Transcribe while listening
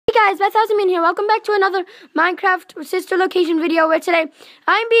guys, Bat1000man here. Welcome back to another Minecraft sister location video where today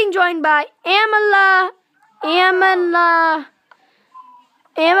I'm being joined by Amalananda,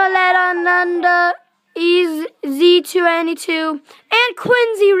 Z222, and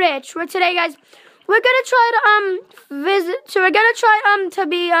Quincy Rich. Where today, guys, we're gonna try to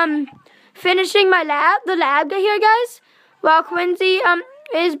finishing my the lab here, guys. While Quincy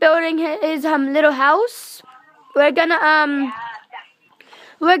is building his little house.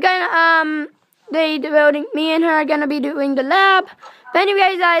 Me and her are gonna be doing the lab. But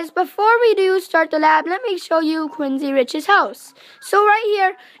anyway, guys, before we do start the lab, let me show you Quincy Rich's house. So right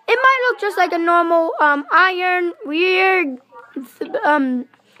here, it might look just like a normal iron weird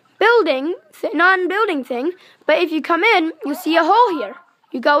non-building thing, but if you come in, you see a hole here.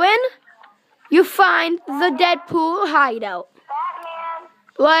 You go in, you find the Deadpool hideout. Batman.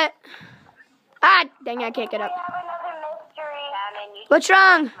 What? Ah, dang, I can't get up. I have another mystery. Batman, What's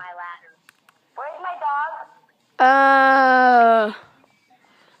wrong? Where's my dog?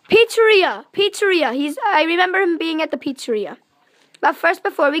 Pizzeria. I remember him being at the pizzeria. But first,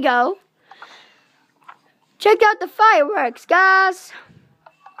 before we go, check out the fireworks, guys.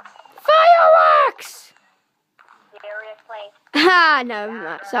 Fireworks! Seriously? Ah, no, I'm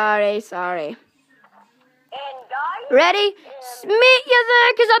not. Sorry. And guys, Ready? Meet you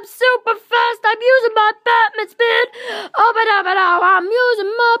there, because I'm super fast. I'm using my Batman speed. Oh, but I'm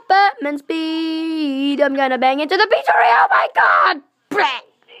using my Batman speed. I'm going to bang into the pizzeria. Oh, my God. Bang.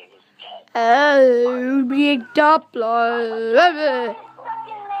 Oh, big Doppler. stuck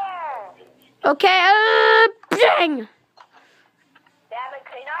in there. Okay, bang. Batman,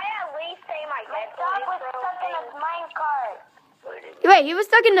 can I at least say my dog was stuck in a minecart? Wait, he was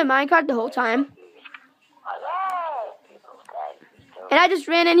stuck in the minecart the whole time? Yes. And I just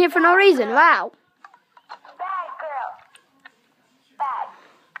ran in here for no reason. Wow. Bad girl. Bad.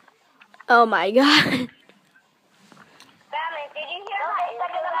 Oh, my God. Batman, did you hear my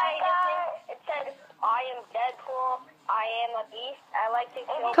stuck in the minecart? It said, I am Deadpool. I am a beast. I like to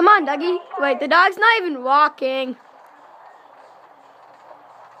kill. Come on, Dougie. Wait, the dog's not even walking.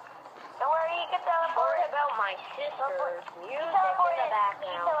 Don't worry, you can teleport. What about my sister's music in the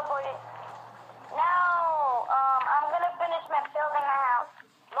background? Teleported. No, I'm gonna finish my building a house.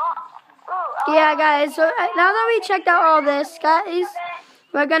 Yeah, guys, so now that we checked out all this, guys,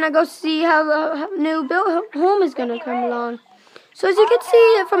 we're gonna go see how the new home is gonna come along. So as you can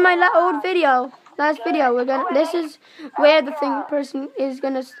see from my last video, this is where the person is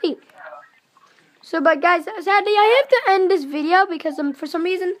gonna sleep. So, but guys, sadly, I have to end this video because for some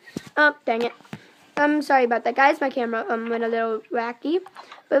reason, dang it. I'm sorry about that, guys. My camera went a little wacky,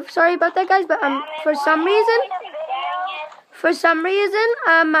 but sorry about that, guys. But for some reason,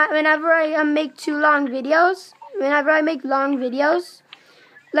 whenever I make long videos,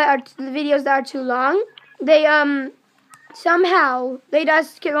 like videos that are too long, they somehow they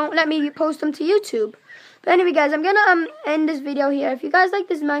just won't let me post them to YouTube. But anyway, guys, I'm gonna end this video here. If you guys like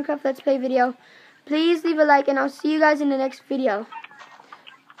this Minecraft Let's Play video, please leave a like, and I'll see you guys in the next video.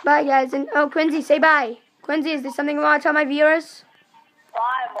 Bye, guys. And oh, Quincy, say bye. Quincy, is there something you want to tell my viewers?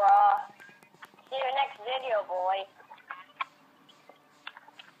 Bye, bro. See you next video, boy.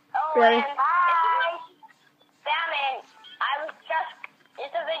 Oh, Really? and bye. Batman,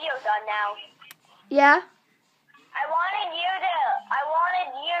 is the video done now? Yeah? I wanted you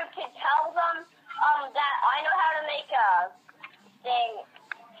to tell them that I know how to make a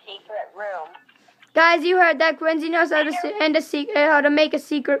secret room. Guys, you heard that. Quincy knows how to how to make a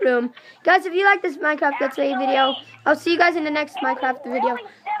secret room. Guys, if you like this Minecraft Let's Play video, I'll see you guys in the next Minecraft video.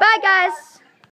 Bye, guys.